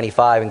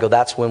 1995 and go,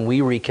 that's when we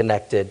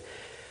reconnected,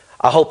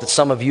 I hope that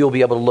some of you will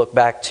be able to look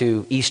back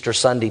to Easter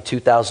Sunday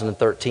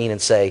 2013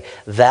 and say,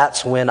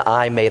 that's when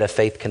I made a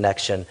faith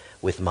connection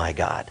with my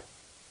God.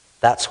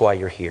 That's why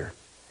you're here.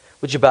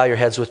 Would you bow your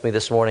heads with me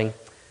this morning?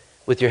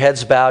 With your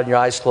heads bowed and your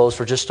eyes closed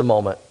for just a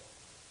moment.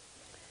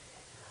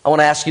 I want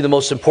to ask you the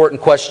most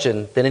important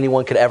question that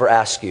anyone could ever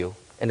ask you,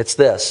 and it's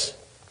this.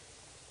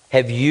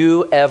 Have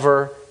you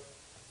ever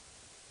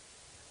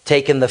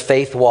taken the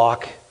faith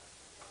walk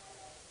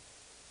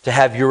to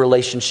have your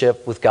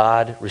relationship with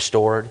God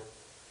restored?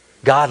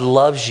 God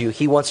loves you.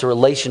 He wants a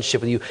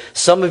relationship with you.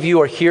 Some of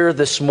you are here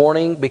this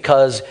morning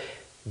because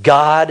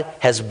God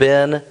has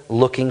been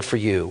looking for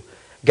you.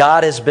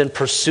 God has been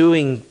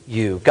pursuing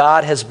you.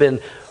 God has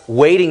been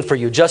waiting for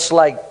you. Just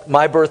like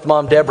my birth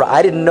mom, Deborah.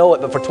 I didn't know it,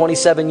 but for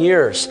 27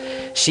 years,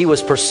 she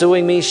was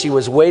pursuing me. She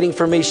was waiting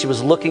for me. She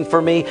was looking for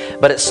me.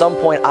 But at some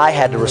point, I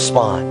had to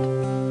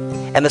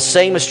respond. And the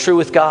same is true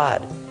with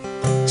God.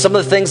 Some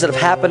of the things that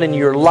have happened in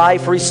your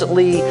life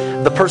recently,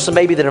 the person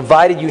maybe that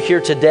invited you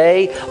here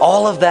today,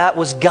 all of that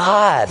was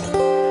God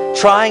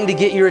trying to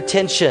get your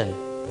attention.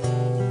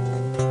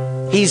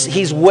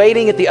 He's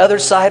waiting at the other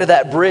side of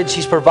that bridge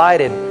He's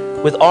provided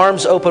with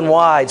arms open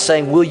wide,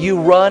 saying, will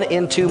you run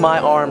into my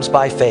arms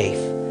by faith?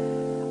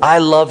 I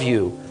love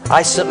you.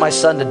 I sent my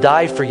Son to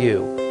die for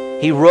you.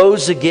 He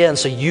rose again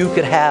so you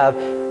could have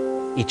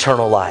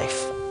eternal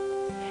life.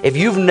 If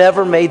you've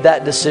never made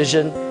that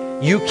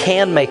decision, you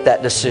can make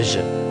that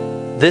decision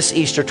this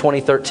Easter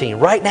 2013,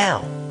 right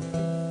now,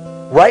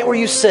 right where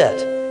you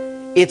sit.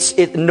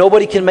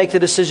 Nobody can make the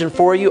decision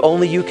for you.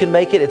 Only you can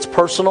make it. It's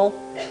personal.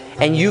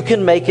 And you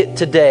can make it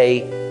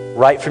today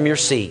right from your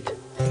seat.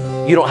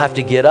 You don't have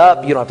to get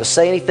up. You don't have to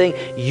say anything.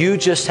 You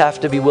just have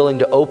to be willing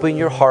to open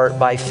your heart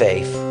by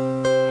faith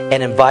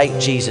and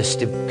invite Jesus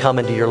to come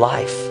into your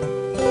life.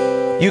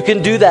 You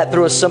can do that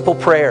through a simple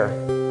prayer,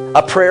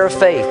 a prayer of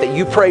faith that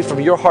you pray from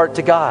your heart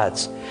to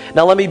God's.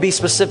 Now let me be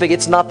specific.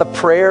 It's not the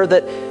prayer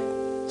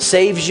that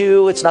saves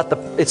you. It's not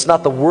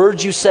the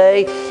words you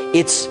say.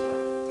 It's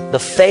the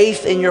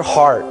faith in your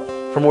heart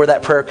from where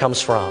that prayer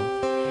comes from.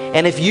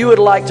 And if you would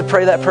like to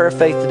pray that prayer of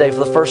faith today for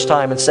the first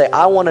time and say,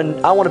 I want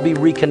to be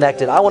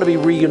reconnected. I want to be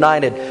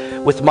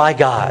reunited with my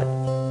God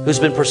who's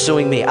been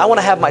pursuing me. I want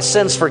to have my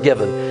sins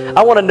forgiven.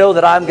 I want to know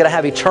that I'm going to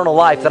have eternal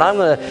life, that I'm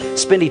going to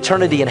spend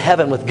eternity in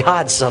heaven with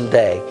God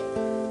someday.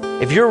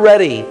 If you're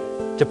ready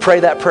to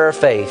pray that prayer of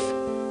faith,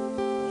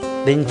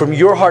 then from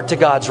your heart to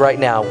God's right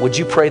now, would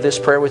you pray this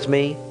prayer with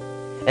me?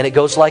 And it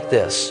goes like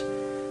this.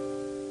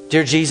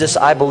 Dear Jesus,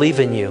 I believe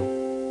in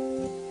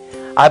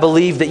you. I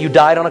believe that you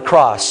died on a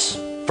cross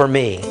for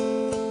me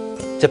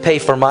to pay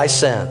for my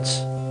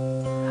sins.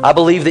 I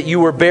believe that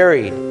you were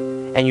buried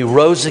and you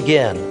rose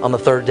again on the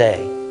third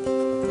day.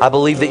 I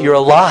believe that you're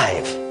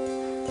alive.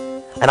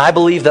 And I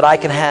believe that I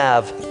can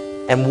have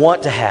and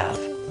want to have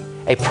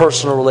a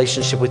personal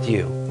relationship with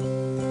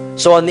you.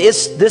 So on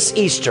this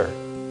Easter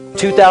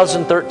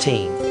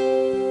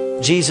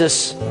 2013,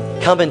 Jesus,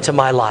 come into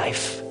my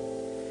life.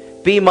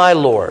 Be my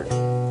Lord.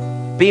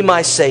 Be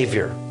my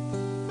Savior.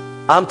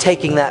 I'm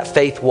taking that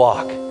faith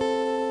walk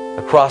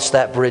across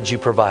that bridge you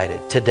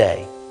provided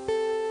today.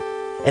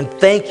 And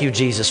thank you,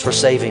 Jesus, for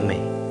saving me.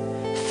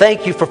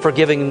 Thank you for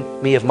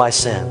forgiving me of my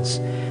sins.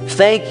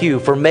 Thank you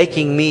for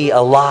making me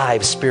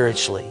alive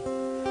spiritually.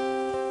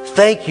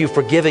 Thank you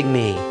for giving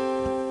me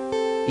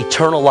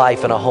eternal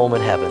life and a home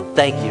in heaven.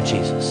 Thank you,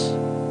 Jesus.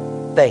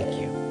 Thank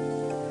you.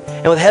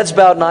 And with heads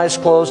bowed and eyes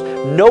closed,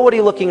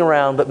 nobody looking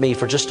around but me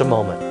for just a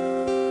moment.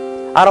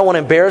 I don't want to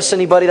embarrass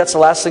anybody. That's the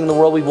last thing in the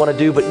world we want to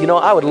do. But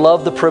I would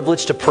love the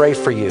privilege to pray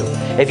for you.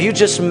 If you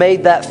just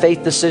made that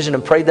faith decision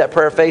and prayed that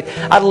prayer of faith,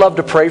 I'd love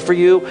to pray for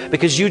you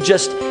because you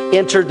just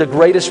entered the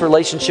greatest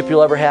relationship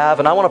you'll ever have.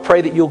 And I want to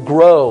pray that you'll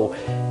grow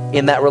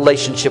in that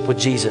relationship with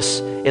Jesus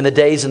in the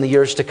days and the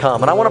years to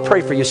come. And I want to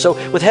pray for you. So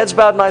with heads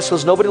bowed and eyes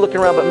closed, nobody looking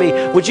around but me,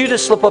 would you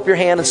just slip up your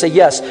hand and say,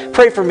 yes,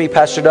 pray for me,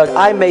 Pastor Doug.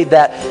 I made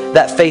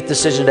that faith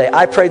decision today.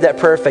 I prayed that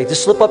prayer of faith.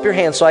 Just slip up your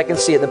hand so I can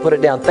see it and then put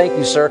it down. Thank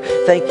you, sir.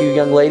 Thank you,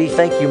 young lady.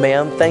 Thank you,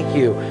 ma'am. Thank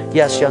you.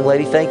 Yes, young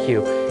lady. Thank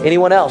you.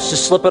 Anyone else?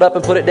 Just slip it up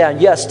and put it down.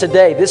 Yes,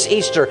 today, this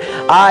Easter,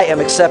 I am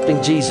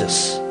accepting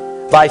Jesus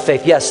by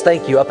faith. Yes,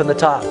 thank you. Up in the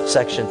top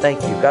section.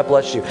 Thank you. God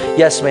bless you.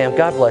 Yes, ma'am.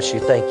 God bless you.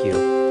 Thank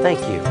you.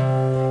 Thank you.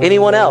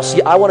 Anyone else?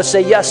 I want to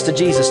say yes to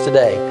Jesus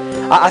today.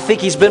 I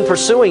think He's been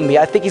pursuing me.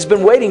 I think He's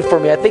been waiting for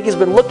me. I think He's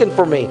been looking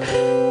for me.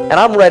 And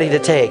I'm ready to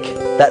take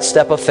that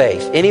step of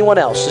faith. Anyone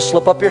else? Just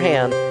slip up your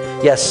hand.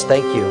 Yes,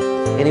 thank you.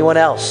 Anyone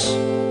else?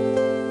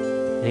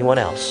 Anyone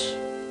else?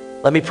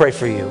 Let me pray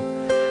for you.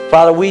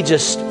 Father, we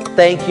just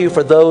thank you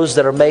for those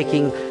that are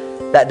making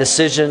that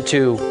decision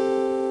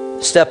to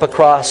step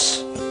across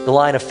the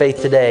line of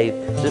faith today,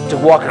 to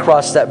walk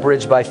across that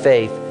bridge by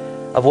faith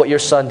of what your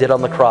Son did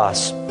on the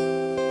cross,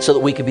 so that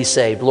we could be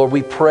saved. Lord,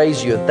 we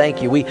praise you and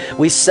thank you.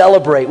 We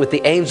celebrate with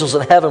the angels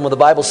in heaven when the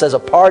Bible says a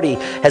party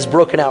has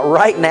broken out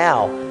right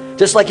now,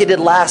 just like it did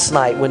last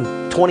night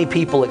when 20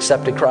 people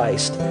accepted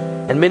Christ,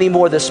 and many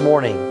more this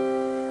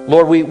morning.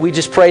 Lord, we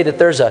just pray that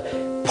there's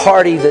a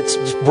party that's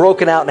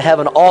broken out in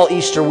heaven all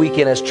Easter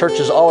weekend as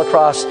churches all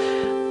across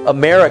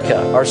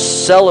America are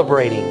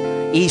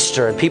celebrating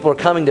Easter and people are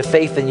coming to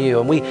faith in you.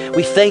 And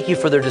we thank you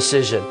for their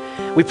decision.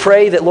 We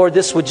pray that, Lord,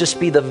 this would just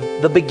be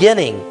the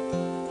beginning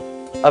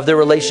of their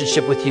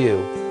relationship with you.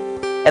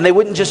 And they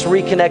wouldn't just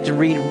reconnect and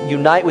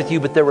reunite with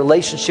you, but their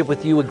relationship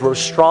with you would grow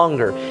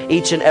stronger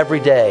each and every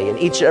day and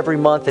each and every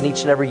month and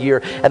each and every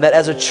year. And that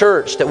as a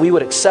church, that we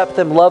would accept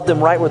them, love them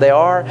right where they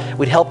are.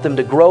 We'd help them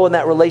to grow in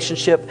that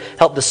relationship,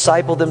 help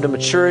disciple them to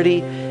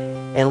maturity.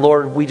 And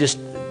Lord, we just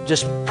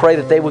pray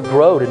that they would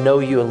grow to know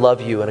you and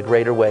love you in a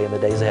greater way in the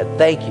days ahead.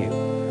 Thank you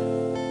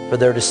for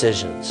their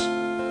decisions.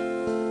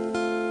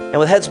 And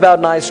with heads bowed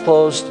and eyes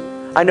closed,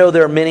 I know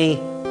there are many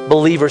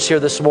believers here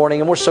this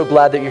morning, and we're so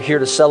glad that you're here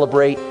to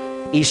celebrate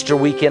Easter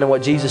weekend and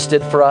what Jesus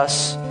did for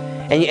us.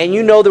 And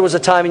you know there was a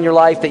time in your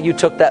life that you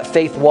took that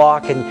faith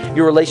walk and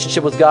your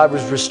relationship with God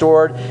was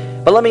restored.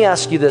 But let me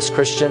ask you this,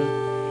 Christian.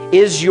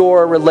 Is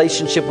your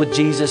relationship with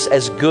Jesus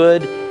as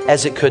good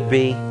as it could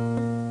be?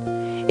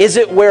 Is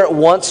it where it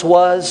once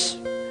was?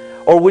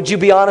 Or would you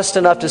be honest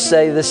enough to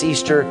say this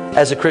Easter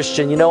as a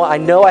Christian, you know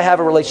I have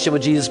a relationship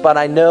with Jesus, but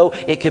I know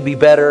it could be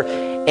better,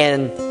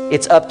 and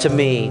it's up to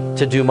me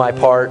to do my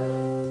part.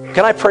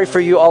 Can I pray for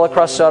you all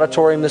across the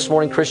auditorium this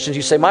morning, Christians?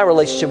 You say, my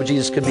relationship with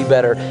Jesus could be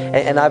better,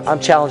 and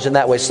I'm challenged in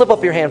that way. Slip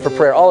up your hand for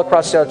prayer all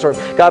across the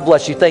auditorium. God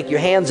bless you. Thank you.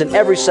 Hands in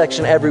every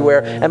section,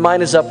 everywhere, and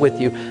mine is up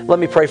with you. Let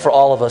me pray for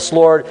all of us.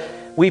 Lord,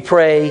 we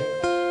pray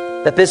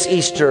that this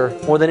Easter,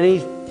 more than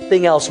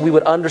anything else, we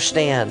would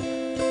understand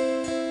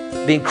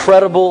the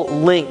incredible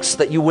lengths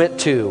that you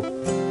went to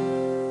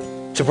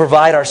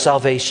provide our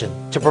salvation,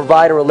 to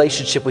provide a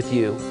relationship with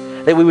you,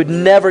 that we would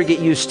never get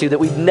used to, that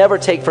we'd never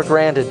take for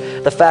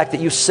granted the fact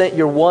that you sent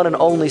your one and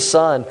only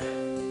Son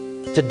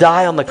to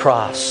die on the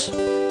cross,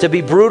 to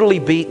be brutally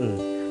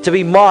beaten, to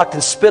be mocked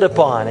and spit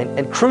upon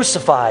and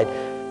crucified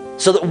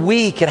so that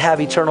we could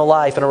have eternal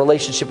life and a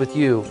relationship with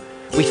you.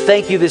 We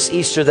thank you this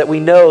Easter that we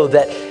know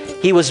that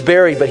He was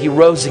buried, but He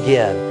rose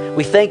again.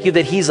 We thank you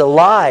that He's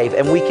alive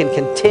and we can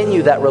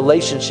continue that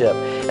relationship.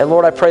 And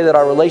Lord, I pray that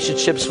our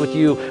relationships with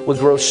you would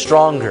grow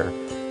stronger,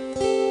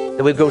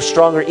 that we'd grow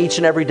stronger each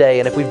and every day.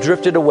 And if we've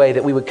drifted away,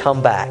 that we would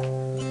come back,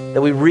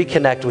 that we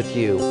reconnect with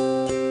you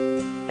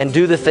and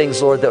do the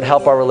things, Lord, that would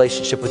help our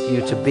relationship with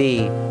you to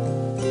be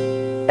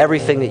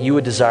everything that you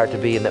would desire it to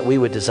be and that we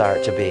would desire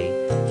it to be.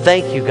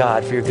 Thank you,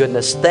 God, for your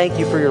goodness. Thank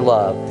you for your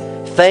love.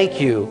 Thank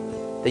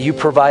you that you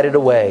provided a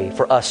way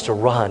for us to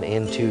run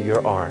into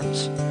your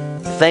arms.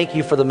 Thank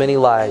you for the many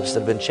lives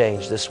that have been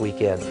changed this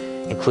weekend,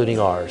 including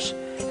ours.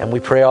 And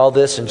we pray all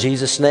this in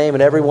Jesus' name.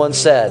 And everyone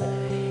said,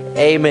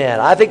 amen.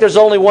 I think there's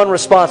only one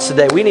response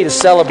today. We need to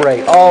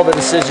celebrate all the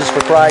decisions for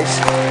Christ.